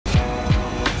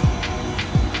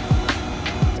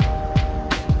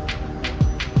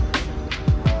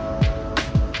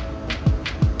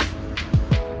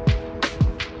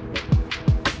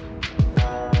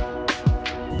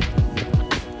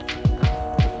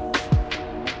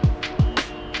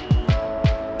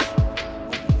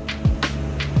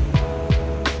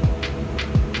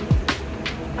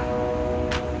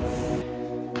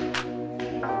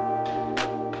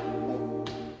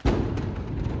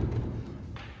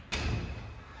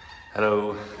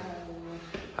Hello.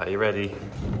 Are you ready?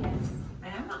 Yes, I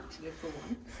am actually for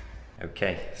once.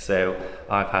 Okay, so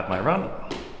I've had my run.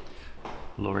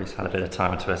 Laurie's had a bit of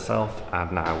time to herself,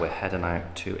 and now we're heading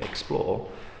out to explore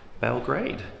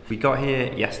Belgrade. We got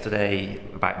here yesterday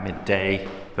about midday,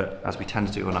 but as we tend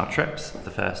to do on our trips,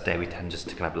 the first day we tend just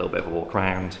to kind of have a little bit of a walk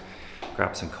around,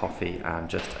 grab some coffee and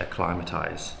just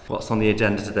acclimatise. What's on the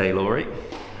agenda today, Laurie?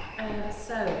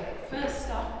 So, first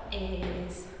stop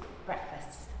is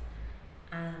breakfast.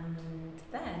 And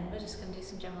then we're just going to do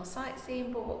some general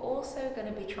sightseeing, but we're also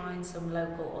going to be trying some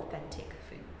local authentic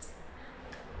foods.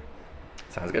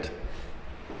 Sounds good.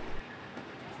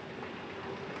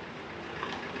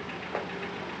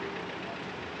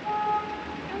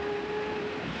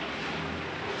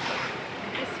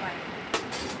 This way.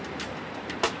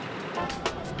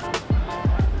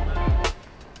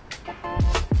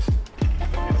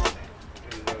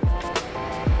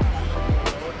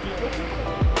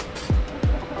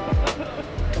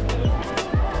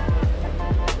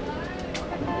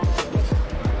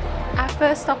 Our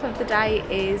first stop of the day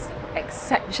is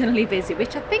exceptionally busy,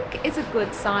 which I think is a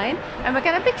good sign, and we're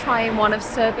going to be trying one of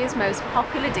Serbia's most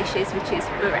popular dishes, which is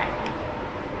burek.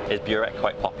 Is burek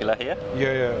quite popular here?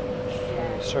 Yeah.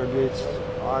 Serbia, it's,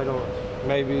 I don't know,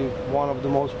 maybe one of the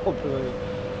most popular,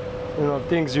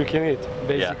 things you can eat.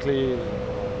 Basically,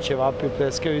 cevapi,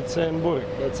 pljeskavice and burek.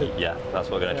 That's it. Yeah, that's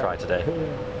what we're going to try today.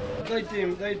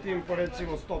 Dajte im po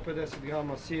recimo 150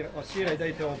 grama sira i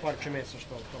dajte ovo parče mesa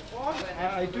što je to.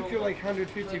 I took you like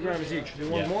 150 grams each. Do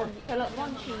you want more? So look,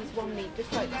 one cheese, one meat,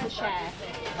 just like to share.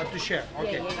 Have to share,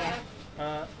 okay.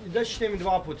 Yeah. Da ćete mi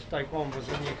dva put taj kombo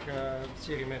za njih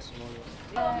sir i meso, molim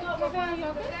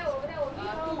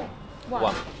vas.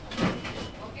 One.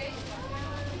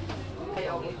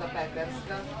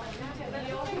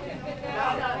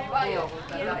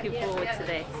 Looking forward to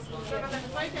this.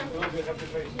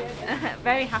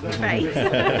 Very happy face.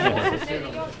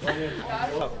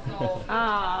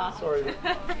 Ah. Sorry.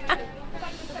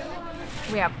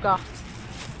 We have got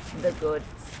the goods.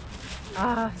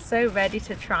 Ah, so ready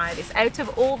to try this. Out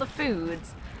of all the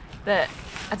foods that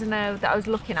I was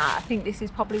looking at, I think this is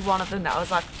probably one of them that I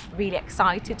was like really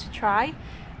excited to try.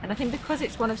 And I think because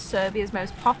it's one of Serbia's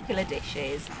most popular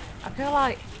dishes, I feel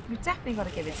like we've definitely got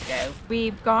to give it a go.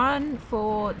 We've gone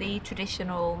for the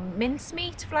traditional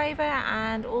mincemeat flavour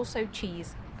and also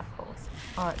cheese, of course.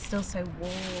 Oh, it's still so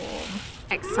warm.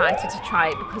 Excited to try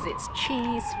it because it's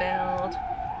cheese filled.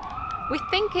 We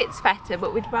think it's feta,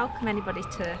 but we'd welcome anybody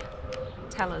to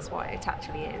tell us what it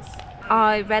actually is.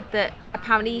 I read that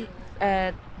apparently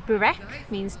burek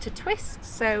means to twist,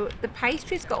 so the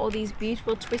pastry's got all these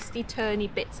beautiful twisty turny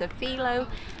bits of phyllo,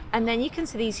 and then you can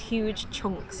see these huge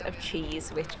chunks of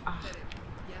cheese, which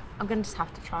I'm gonna just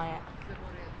have to try it.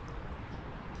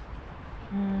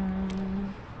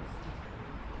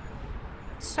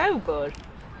 So good.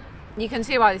 You can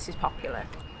see why this is popular.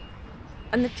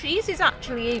 And the cheese is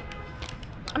actually,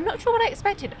 I'm not sure what I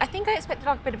expected. I think I expected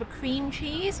like a bit of a cream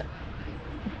cheese,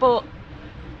 but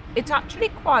it's actually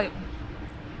quite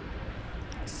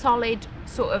solid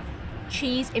sort of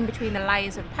cheese in between the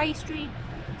layers of pastry.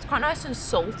 It's quite nice and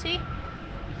salty,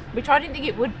 which I didn't think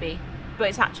it would be, but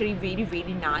it's actually really,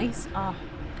 really nice. Oh,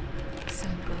 so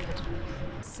good.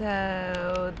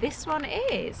 So this one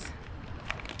is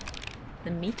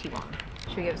the meaty one.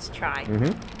 Should we give it a try?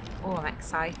 Oh, I'm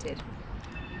excited.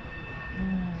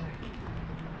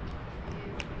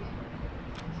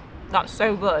 That's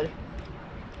so good.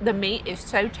 The meat is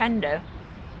so tender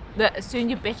that as soon as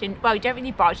you bit in, well, you don't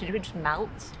really bite it, it just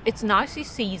melts. It's nicely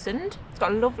seasoned. It's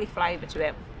got a lovely flavour to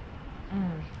it.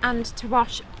 And to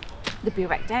wash the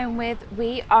burek down with,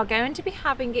 we are going to be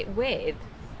having it with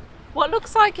what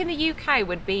looks like in the UK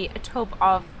would be a tub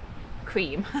of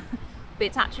cream, but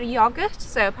it's actually yogurt.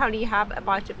 So apparently you have a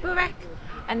bite of burek,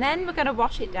 and then we're going to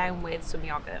wash it down with some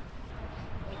yogurt.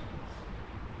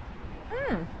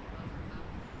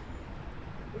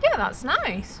 Yeah, that's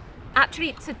nice. Actually,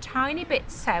 it's a tiny bit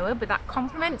sour, but that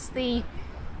complements the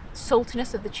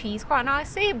saltiness of the cheese quite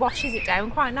nicely. It washes it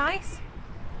down quite nice.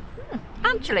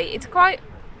 Actually, it's quite,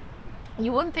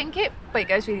 you wouldn't think it, but it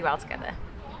goes really well together.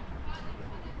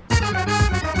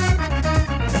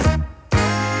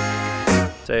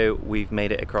 So we've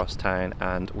made it across town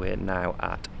and we're now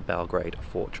at Belgrade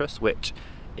Fortress, which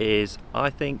is, I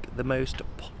think, the most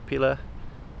popular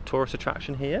tourist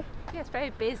attraction here. Yeah, it's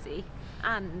very busy.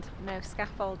 And no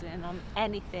scaffolding on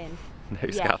anything. No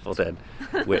scaffolding,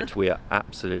 which we are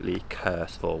absolutely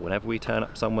cursed for. Whenever we turn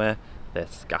up somewhere,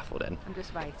 this scaffolding. I'm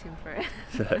just waiting for it.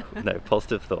 So, no,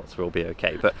 positive thoughts, we'll be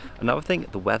okay. But another thing,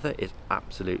 the weather is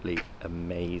absolutely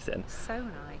amazing. So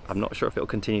nice. I'm not sure if it'll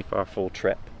continue for our full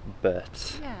trip,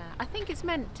 but yeah, I think it's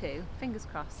meant to. Fingers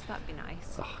crossed, that'd be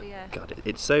nice. oh, But yeah. God,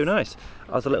 it's so nice.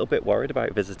 I was a little bit worried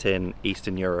about visiting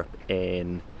Eastern Europe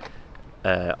in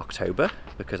October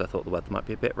because I thought the weather might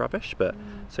be a bit rubbish, but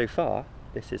so far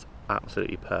this is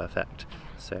absolutely perfect.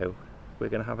 So we're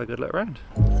going to have a good look around.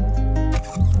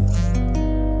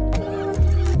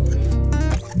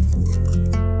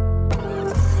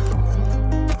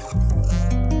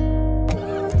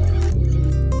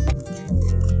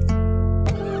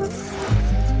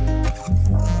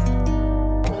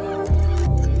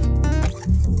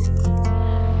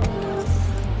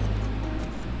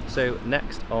 So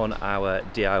next on our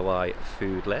DIY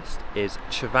food list is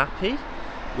cevapi,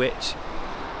 which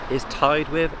is tied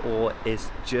with or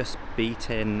is just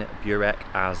beating burek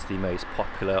as the most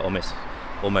popular or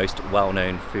most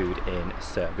well-known food in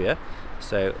Serbia.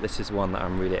 So this is one that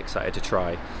I'm really excited to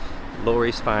try.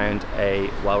 Laurie's found a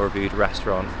well-reviewed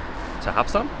restaurant to have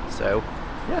some, so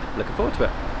yeah, looking forward to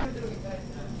it.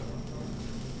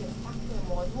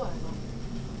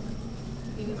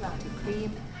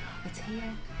 Cream. It's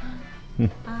here.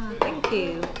 Ah, thank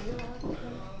you.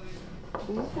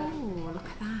 Ooh, look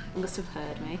at that. You must have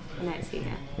heard me. I know it's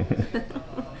here.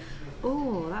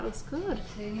 Oh, that looks good.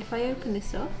 If I open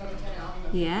this up,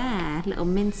 yeah, little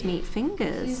mincemeat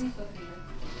fingers.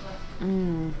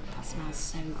 That smells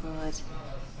so good.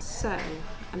 So,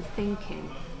 I'm thinking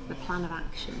the plan of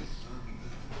action.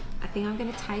 I think I'm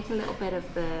going to take a little bit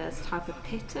of this type of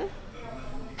pitta.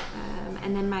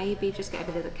 And then maybe just get a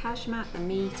bit of the kashmak, the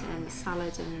meat and the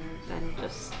salad, and then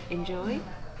just enjoy. Do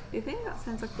you think that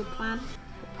sounds like a good plan?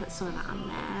 We'll put some of that on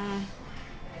there.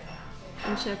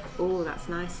 And check. Oh, that's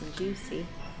nice and juicy.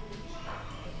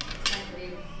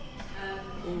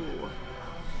 Ooh.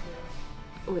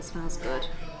 Oh, it smells good.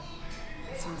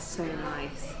 It smells so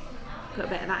nice. Put a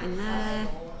bit of that in there.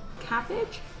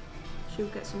 Cabbage. Should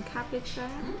we get some cabbage there?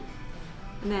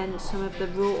 And then some of the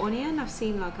raw onion. I've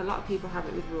seen like a lot of people have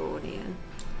it with raw onion.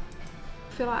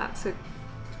 I feel like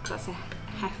that's a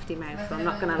hefty mouthful, I'm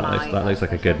not gonna lie. That looks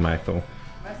like a good mouthful.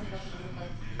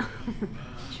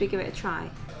 Should we give it a try?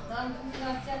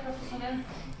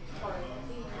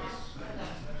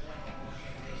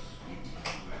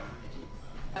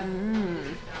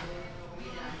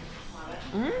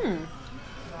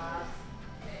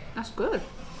 That's good.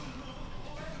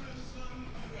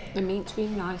 The meat's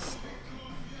really nice.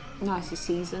 Nicely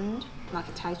seasoned, like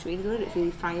it tastes really good, it's really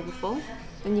flavourful.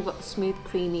 Then you've got the smooth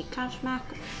creamy kashmak.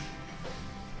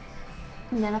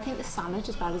 And then I think the salad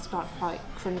as well is quite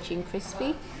crunchy and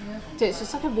crispy. So it's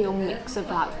just like a real mix of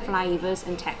like flavours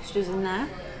and textures in there.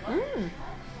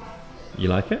 You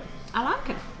like it? I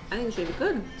like it. I think it's really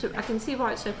good. So I can see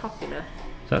why it's so popular.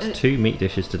 So that's 2 meat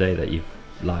dishes today that you've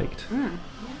liked.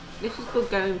 This is good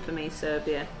going for me,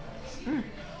 Serbia.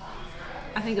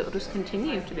 I think it will just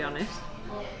continue, to be honest.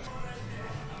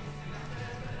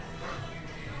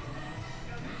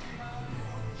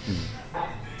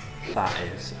 That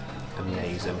is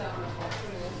amazing.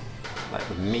 Like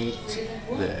the meat,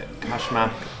 the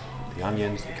kashmak, the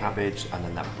onions, the cabbage, and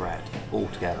then that bread all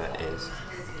together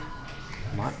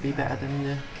might be better than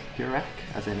the burek,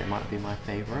 as in it might be my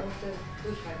favourite.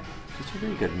 It's a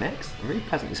really good mix. I'm really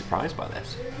pleasantly surprised by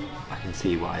this. I can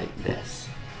see why this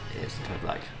is kind of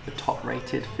like the top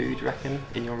rated food, you reckon,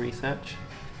 in your research?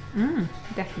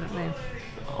 Definitely.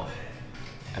 Oh,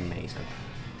 amazing.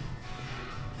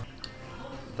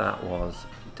 That was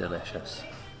delicious.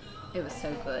 It was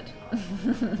so good.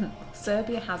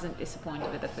 Serbia hasn't disappointed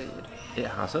with the food. It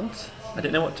hasn't. I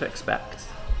didn't know what to expect,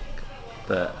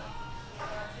 but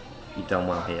you've done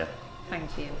well here.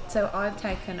 Thank you. So I've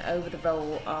taken over the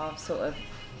role of sort of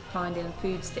finding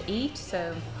foods to eat.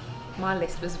 So my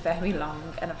list was very long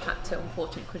and I've had to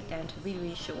unfortunately cut it down to a really,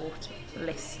 really short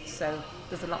list. So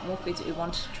there's a lot more foods that we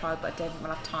wanted to try, but I don't think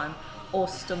we'll have time or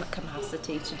stomach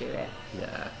capacity to do it.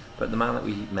 Yeah, but the man that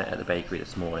we met at the bakery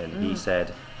this morning, he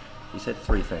said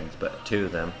 3 things, but 2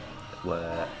 of them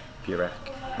were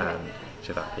burek and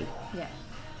cevapi. Yeah.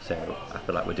 So I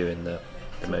feel like we're doing the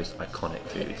most iconic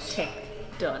foods. Tick.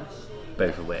 Done.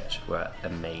 Both of which were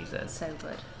amazing. So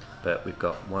good. But we've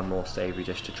got one more savoury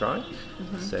dish to try,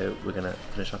 so we're going to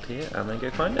finish up here and then go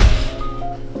find it.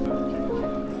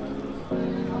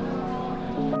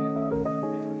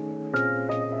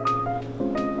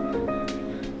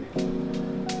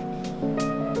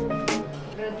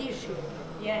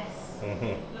 Yes.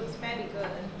 Looks very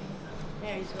good.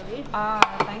 Very sorry.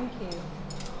 Ah, thank you.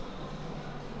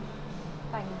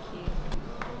 Thank you.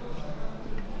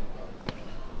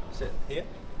 sit here?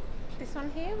 This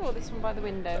one here or this one by the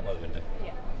window? By the window.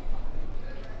 Yeah.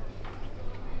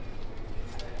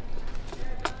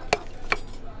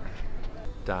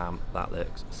 Damn, that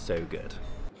looks so good.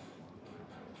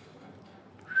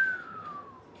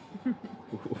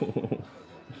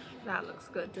 That looks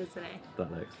good, doesn't it?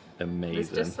 That looks amazing. It's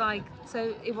just like,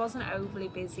 so it wasn't overly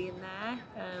busy in there,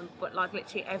 but like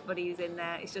literally everybody who's in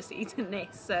there is just eating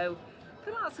this, so I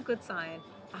feel like that's a good sign.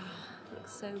 Ah,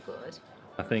 looks so good.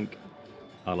 I think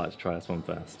I'd like to try this one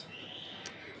first.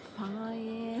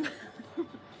 Fine.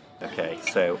 Okay,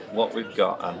 so what we've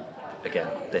got, and again,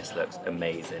 this looks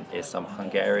amazing, is some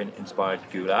Hungarian-inspired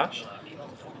goulash.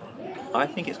 I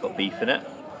think it's got beef in it,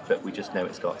 but we just know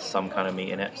it's got some kind of meat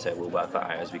in it, so we'll work that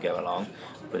out as we go along.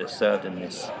 But it's served in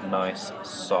this nice,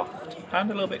 soft, and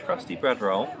a little bit crusty bread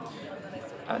roll,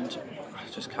 and I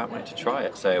just can't wait to try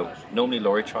it. So normally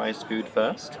Laurie tries food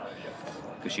first,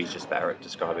 because she's just better at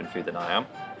describing food than I am,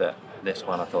 but this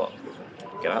one I thought,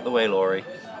 get out of the way, Laurie,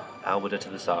 elbow her to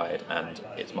the side, and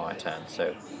it's my turn,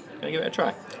 so I'm gonna give it a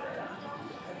try.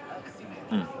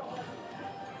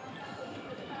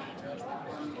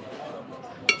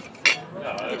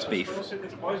 It's beef.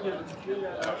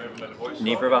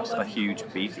 Neither of us are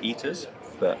huge beef eaters,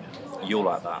 but you'll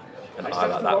like that, and I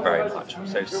like that very much.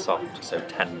 So soft, so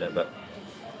tender, but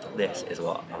this is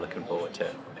what I'm looking forward to.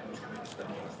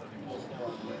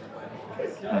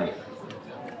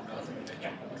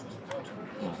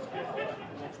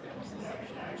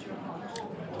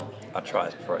 I'll try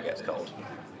this before it gets cold.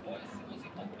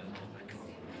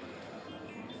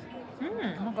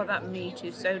 Oh my god, that meat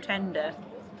is so tender.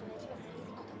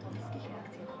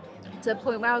 To the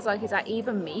point where I was like, is that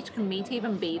even meat? Can meat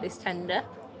even be this tender?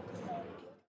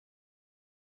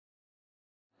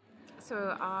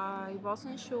 So I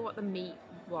wasn't sure what the meat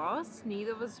was.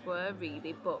 Neither of us were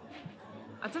really, but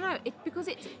I don't know. Because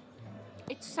it's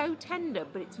so tender,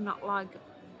 but it's not like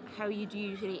how you'd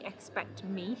usually expect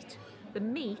meat. The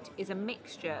meat is a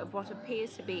mixture of what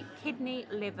appears to be kidney,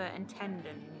 liver, and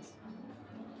tendons.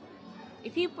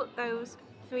 If you put those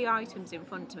 3 items in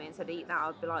front of me and said eat that,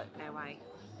 I'd be like, no way.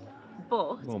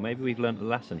 But Well, maybe we've learnt a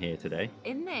lesson here today.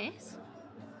 in this,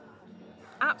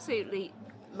 absolutely,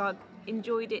 like,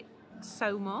 enjoyed it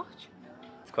so much.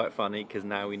 It's quite funny because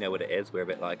now we know what it is. We're a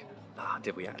bit like,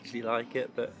 did we actually like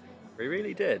it? But we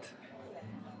really did.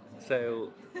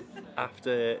 So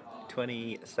after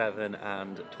 27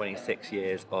 and 26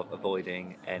 years of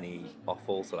avoiding any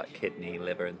offal, so like kidney,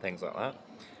 liver and things like that,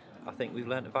 I think we've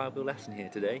learned a valuable lesson here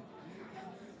today.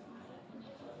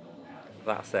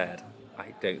 That said,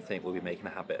 I don't think we'll be making a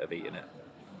habit of eating it.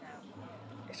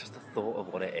 It's just the thought of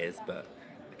what it is, but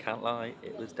I can't lie,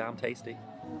 it was damn tasty.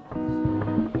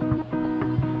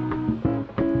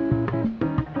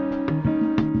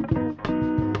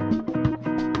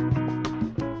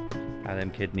 How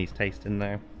them kidneys tasting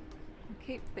now? I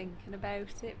keep thinking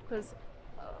about it because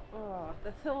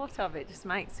the thought of it just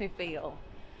makes me feel.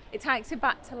 It takes me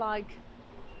back to like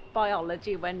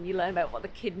biology when you learn about what the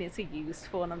kidneys are used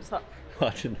for, and I'm just like, I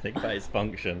didn't think about its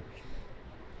function.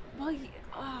 well,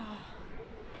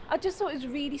 I just thought it was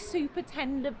really super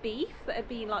tender beef that had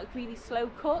been like really slow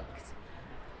cooked,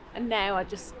 and now I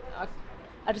just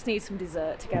need some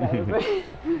dessert to get over it.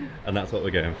 And that's what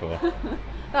we're going for.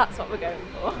 That's what we're going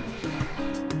for.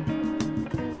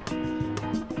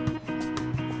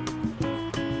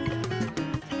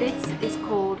 This is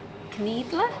called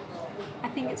kneedler, I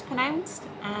think it's pronounced,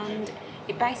 and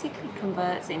it basically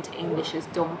converts into English as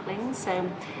dumplings.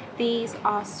 So these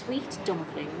are sweet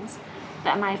dumplings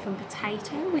that are made from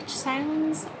potato, which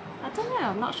sounds, I don't know,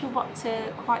 I'm not sure what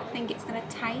to quite think it's going to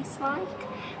taste like,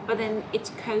 but then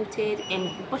it's coated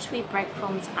in buttery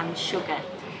breadcrumbs and sugar.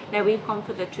 Now we've gone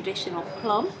for the traditional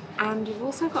plum, and we've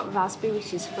also got raspberry,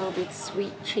 which is filled with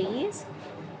sweet cheese.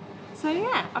 So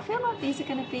yeah, I feel like these are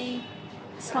going to be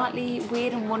slightly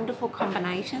weird and wonderful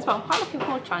combinations, but I'm quite looking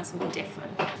forward to trying something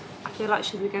different. I feel like,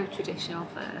 should we go traditional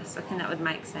first? I think that would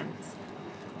make sense.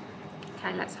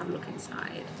 Okay, let's have a look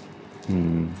inside. So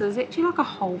there's actually like a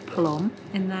whole plum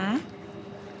in there.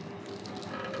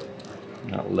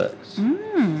 That looks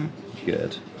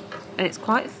good. And it's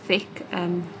quite thick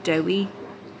and doughy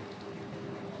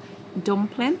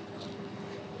dumpling.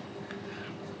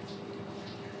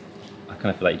 I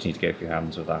kind of feel like you need to go for your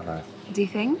hands with that now. Do you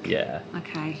think? Yeah.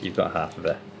 Okay. You've got half of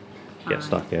it. Get Fine.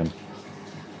 stuck in.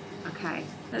 Okay,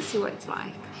 let's see what it's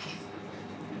like.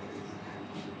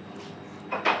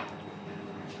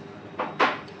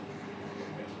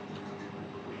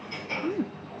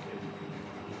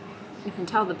 You can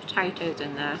tell the potatoes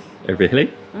in there. Oh,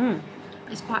 really?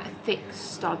 It's quite a thick,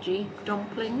 stodgy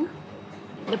dumpling.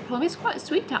 The plum is quite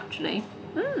sweet actually.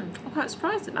 I'm quite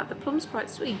surprised at that. The plum's quite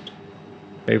sweet.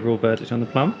 Overall verdict on the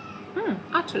plum?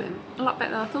 Actually, a lot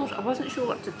better than I thought. I wasn't sure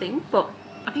what to think, but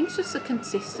I think it's just the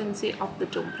consistency of the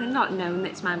dumpling, like knowing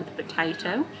that it's made with a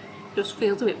potato. Just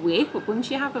feels a bit weird, but once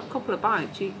you have a couple of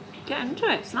bites, you get into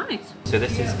it. It's nice. So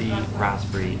this is the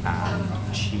raspberry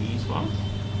and cheese one.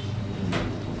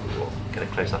 Get a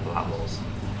close up of that, Laws.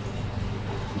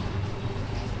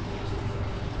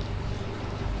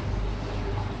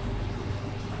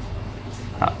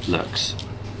 That looks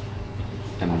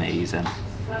amazing.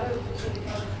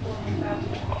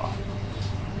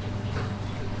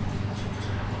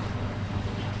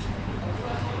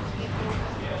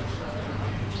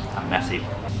 And messy.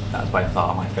 That's by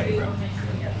far my favourite.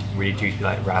 Really juicy,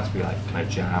 like raspberry, like kind of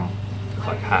jam. It's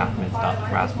like half minced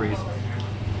up raspberries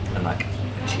and like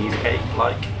a cheesecake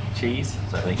like cheese.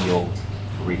 So I think you'll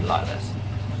really like this.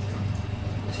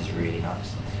 This is really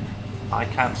nice. I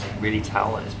can't really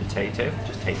tell that it's potato. It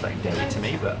just tastes like dough to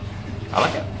me, but I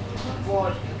like it.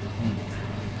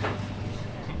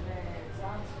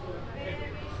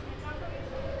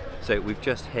 So we've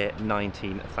just hit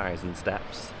 19,000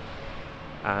 steps.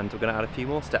 And we're going to add a few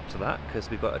more steps to that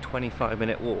because we've got a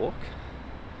 25-minute walk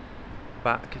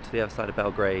back to the other side of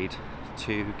Belgrade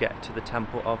to get to the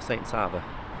temple of Saint Sava.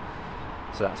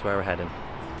 So that's where we're heading.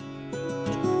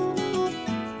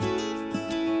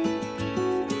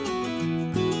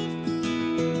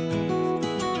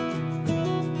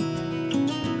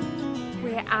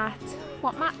 We're at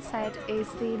what Matt said is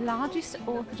the largest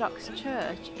Orthodox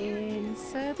church in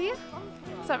Serbia.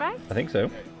 Is that right? I think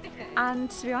so.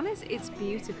 And to be honest, it's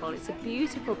beautiful. It's a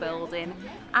beautiful building,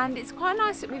 and it's quite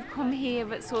nice that we've come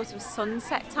here at sort of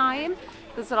sunset time.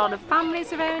 There's a lot of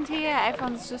families around here.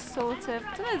 Everyone's just sort of,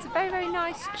 I don't know, it's a very, very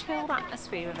nice chilled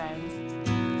atmosphere around.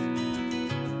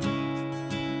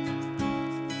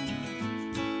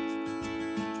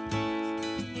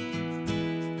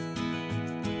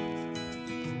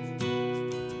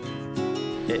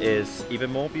 It is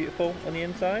even more beautiful on the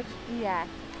inside, Yeah,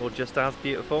 or just as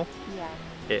beautiful. yeah.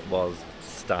 It was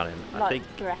stunning. Like I think,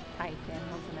 breathtaking,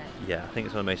 wasn't it? yeah, I think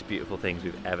it's one of the most beautiful things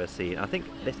we've ever seen. I think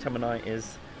this time of night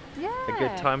is Yeah. a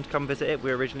good time to come visit it.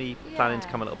 We were originally planning to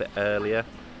come a little bit earlier,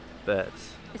 but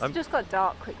It's just got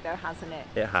dark quick though, hasn't it?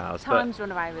 it has. Time's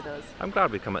run away with us. I'm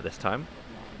glad we've come at this time.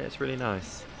 It's really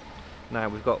nice. Now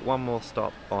we've got one more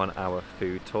stop on our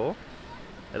food tour,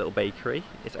 a little bakery.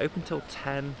 It's open till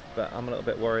 10, but I'm a little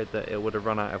bit worried that it would have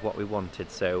run out of what we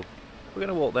wanted, so we're going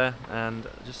to walk there and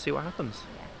just see what happens.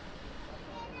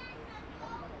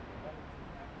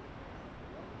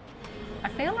 I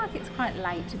feel like it's quite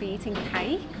late to be eating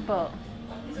cake, but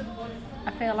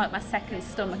I feel like my second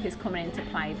stomach is coming into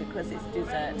play because it's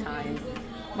dessert time.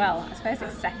 Well, I suppose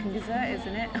it's second dessert,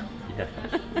 isn't it? Yeah.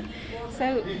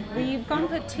 So we've gone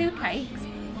for 2 cakes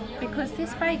because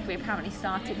this bakery apparently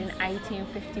started in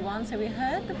 1851, so we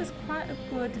heard there was quite a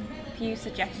good few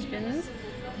suggestions.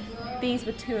 These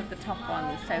were 2 of the top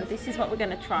ones, so this is what we're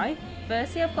going to try.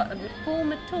 Firstly, I've got the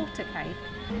reformer torta cake.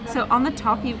 So on the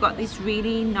top you've got this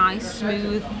really nice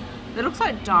smooth, it looks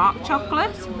like dark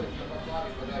chocolate.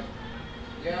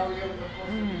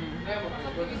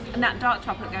 And that dark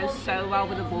chocolate goes so well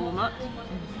with the walnut.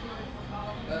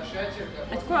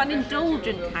 It's quite an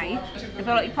indulgent cake. I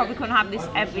feel like you probably couldn't have this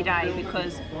every day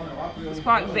because it's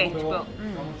quite rich, but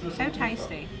so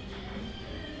tasty.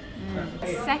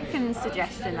 Second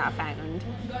suggestion that I found,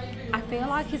 I feel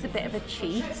like is a bit of a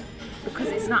cheat because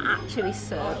it's not actually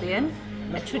Serbian.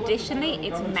 Traditionally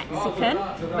it's Mexican,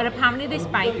 but apparently this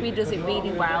bakery does it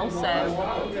really well, so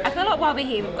I feel like while we're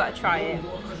here we've got to try it.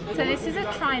 So this is a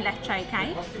tri leche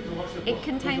cake. It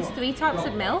contains 3 types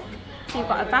of milk. So you've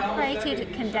got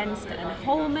evaporated, condensed and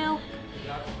whole milk,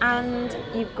 and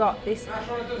you've got this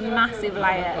massive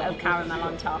layer of caramel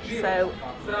on top. So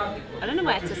I don't know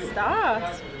where to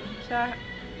start.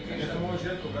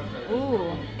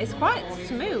 Ooh, it's quite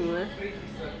smooth.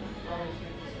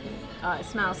 Oh, it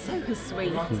smells so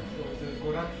sweet. I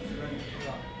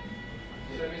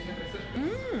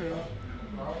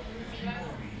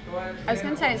was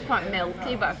going to say it's quite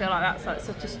milky, but I feel like that's like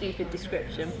such a stupid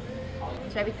description.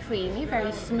 It's very creamy,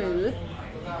 very smooth,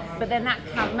 but then that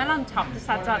caramel on top just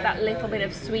adds like that little bit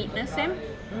of sweetness in.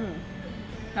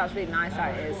 That's really nice,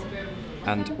 that is.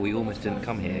 And we almost didn't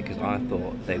come here because I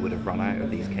thought they would have run out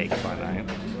of these cakes by now,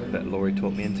 but Laurie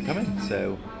talked me into coming,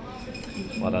 so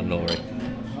well done, Laurie.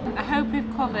 I hope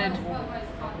we've covered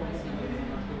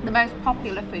the most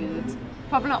popular foods.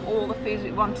 Probably not all the foods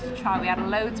we wanted to try, we had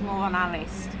loads more on our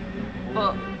list,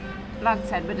 but like I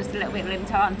said, we're just a little bit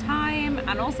limited on time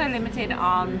and also limited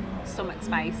on stomach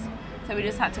space. So we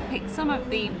just had to pick some of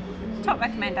the top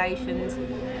recommendations,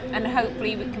 and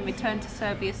hopefully we can return to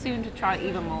Serbia soon to try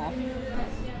even more.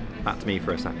 Back to me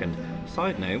for a second.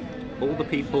 Side note, all the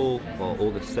people, or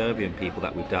all the Serbian people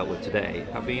that we've dealt with today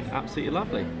have been absolutely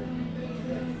lovely.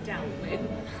 Dealt with?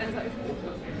 Sounds like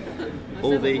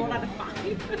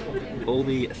All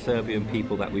the Serbian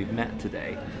people that we've met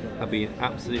today have been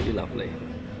absolutely lovely.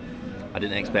 I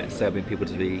didn't expect Serbian people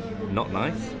to be not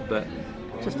nice, but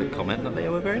just a comment that they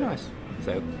were very nice.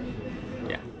 So